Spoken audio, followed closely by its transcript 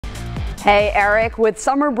Hey Eric, with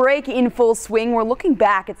summer break in full swing, we're looking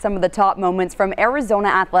back at some of the top moments from Arizona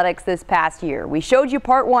athletics this past year. We showed you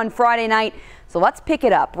part one Friday night, so let's pick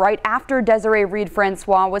it up right after Desiree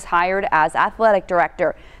Reed-Francois was hired as athletic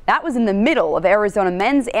director. That was in the middle of Arizona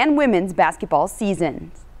men's and women's basketball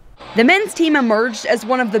seasons. The men's team emerged as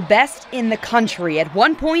one of the best in the country. At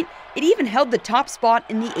one point, it even held the top spot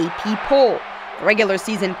in the AP poll. The regular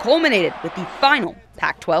season culminated with the final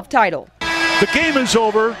Pac-12 title. The game is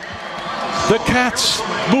over. The Cats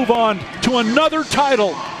move on to another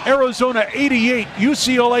title. Arizona 88,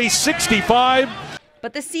 UCLA 65.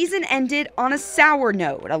 But the season ended on a sour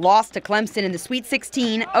note, a loss to Clemson in the Sweet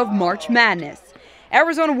 16 of March Madness.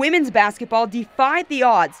 Arizona women's basketball defied the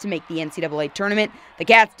odds to make the NCAA tournament. The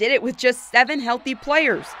Cats did it with just 7 healthy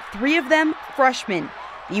players, 3 of them freshmen.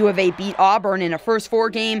 The U of A beat Auburn in a first 4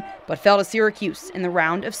 game, but fell to Syracuse in the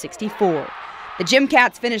round of 64. The Gym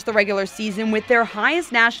Cats finished the regular season with their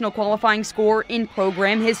highest national qualifying score in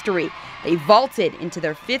program history. They vaulted into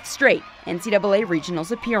their 5th straight NCAA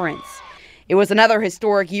Regionals appearance. It was another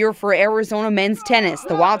historic year for Arizona men's tennis.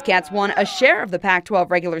 The Wildcats won a share of the Pac-12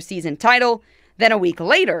 regular season title. Then a week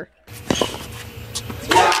later,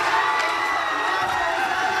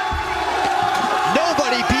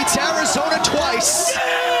 nobody beats Arizona twice.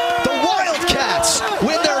 The Wildcats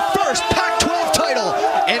win their first Pac-12 title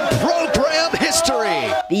in program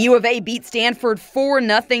history. The U of A beat Stanford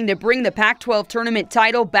 4-0 to bring the Pac-12 tournament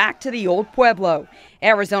title back to the old Pueblo.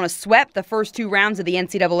 Arizona swept the first 2 rounds of the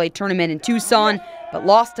NCAA tournament in Tucson, but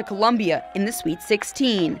lost to Columbia in the Sweet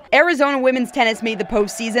 16. Arizona women's tennis made the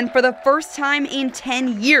postseason for the first time in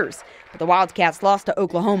 10 years, but the Wildcats lost to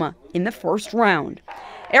Oklahoma in the first round.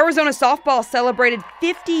 Arizona softball celebrated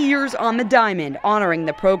 50 years on the diamond, honoring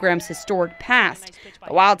the program's historic past.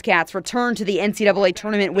 The Wildcats returned to the NCAA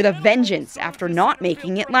tournament with a vengeance after not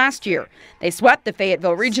making it last year. They swept the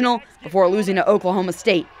Fayetteville Regional before losing to Oklahoma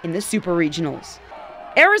State in the Super Regionals.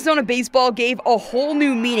 Arizona baseball gave a whole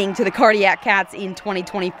new meaning to the Cardiac Cats in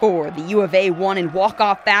 2024. The U of A won in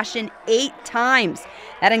walk-off fashion 8 times.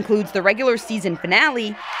 That includes the regular season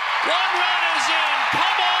finale. One run is in.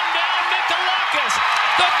 Come on down, Nikolakis.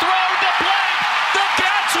 The throw to Blake. The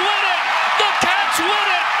Cats win it. The Cats win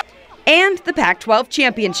it. And the Pac-12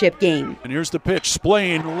 championship game. And here's the pitch.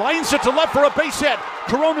 Splain lines it to left for a base hit.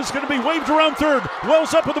 Corona's going to be waved around third.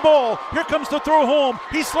 Wells up with the ball. Here comes the throw home.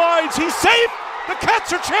 He slides. He's safe. The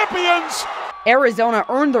Cats are champions! Arizona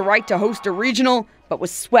earned the right to host a regional, but was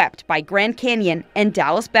swept by Grand Canyon and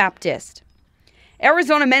Dallas Baptist.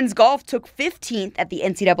 Arizona men's golf took 15th at the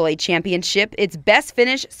NCAA championship, its best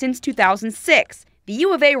finish since 2006. The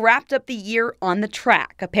U of A wrapped up the year on the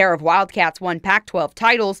track. A pair of Wildcats won Pac-12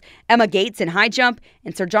 titles, Emma Gates in high jump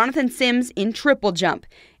and Sir Jonathan Sims in triple jump.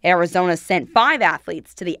 Arizona sent 5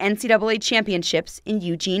 athletes to the NCAA championships in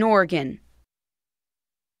Eugene, Oregon.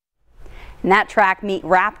 And that track meet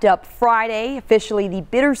wrapped up Friday, officially the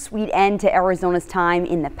bittersweet end to Arizona's time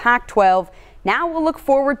in the Pac-12. Now we'll look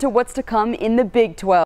forward to what's to come in the Big 12.